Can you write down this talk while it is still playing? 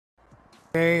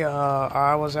Hey,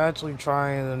 I was actually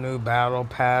trying the new battle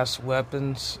pass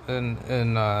weapons in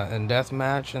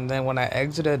deathmatch, and then when I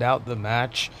exited out the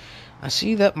match, I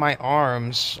see that my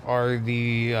arms are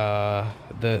the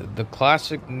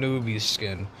classic newbie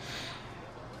skin.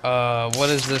 What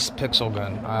is this pixel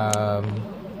gun?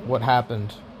 What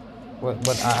happened?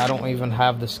 What? I don't even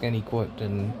have the skin equipped,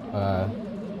 and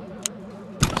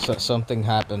something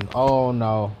happened. Oh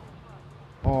no!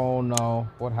 Oh no!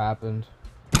 What happened?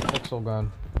 Pixel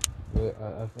gun. Wait,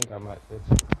 I think I might fix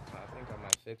it. I think I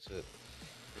might fix it.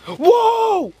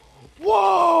 Whoa!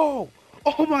 Whoa!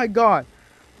 Oh my god!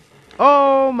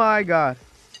 Oh my god!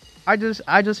 I just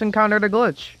encountered a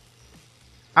glitch.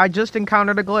 I just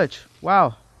encountered a glitch.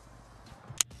 Wow.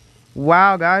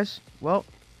 Wow, guys. Well,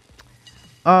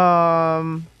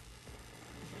 um,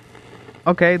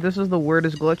 okay, this is the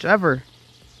weirdest glitch ever.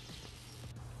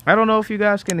 I don't know if you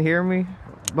guys can hear me,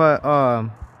 but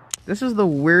this is the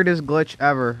weirdest glitch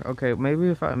ever. Okay,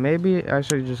 maybe I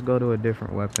should just go to a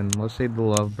different weapon. Let's say the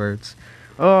lovebirds.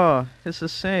 Oh, it's the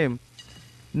same.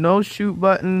 No shoot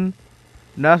button,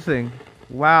 nothing.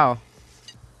 Wow.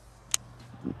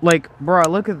 Like, bro,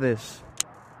 look at this.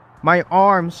 My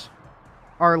arms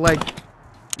are like,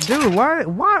 dude, why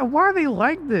are they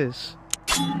like this?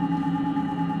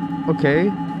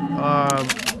 Okay.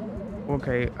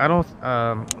 Okay. I don't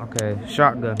okay,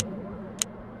 shotgun.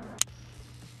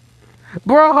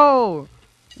 Bro,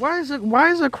 why is the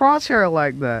crosshair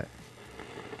like that?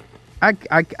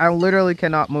 I literally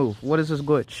cannot move. What is this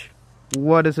glitch?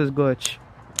 What is this glitch?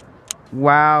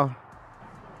 Wow.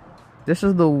 This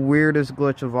is the weirdest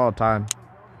glitch of all time.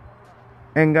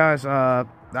 And guys, I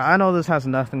know this has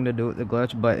nothing to do with the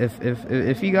glitch, but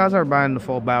if you guys are buying the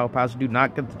full battle pass, do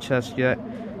not get the chest yet.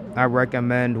 I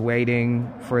recommend waiting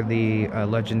for the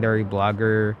legendary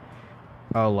blogger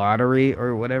lottery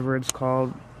or whatever it's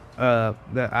called.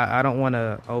 I don't want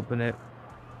to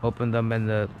open them in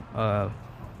the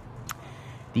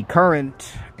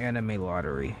current anime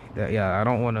lottery. Yeah, I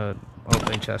don't want to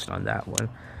open chest on that one.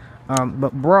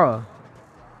 But bruh,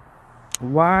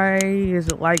 why is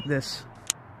it like this?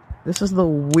 This is the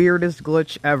weirdest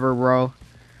glitch ever, bro.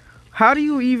 How do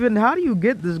you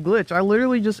get this glitch? I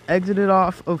literally just exited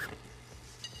off of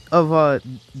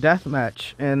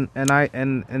deathmatch and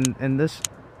this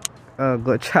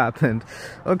glitch happened.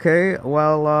 Okay,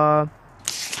 well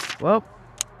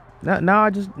now I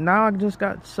just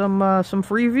got some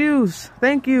free views.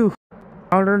 Thank you.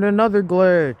 Encountered another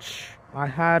glitch. I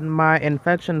had my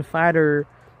infection fighter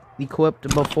equipped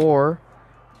before,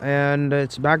 and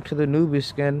it's back to the newbie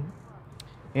skin.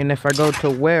 And if I go to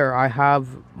wear, I have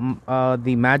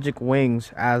the magic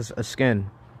wings as a skin.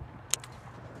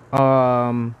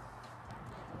 Pixel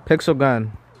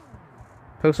gun.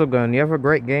 Pixel gun. You have a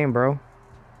great game, bro.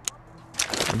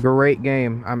 Great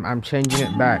game. I'm changing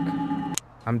it back.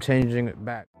 I'm changing it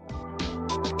back.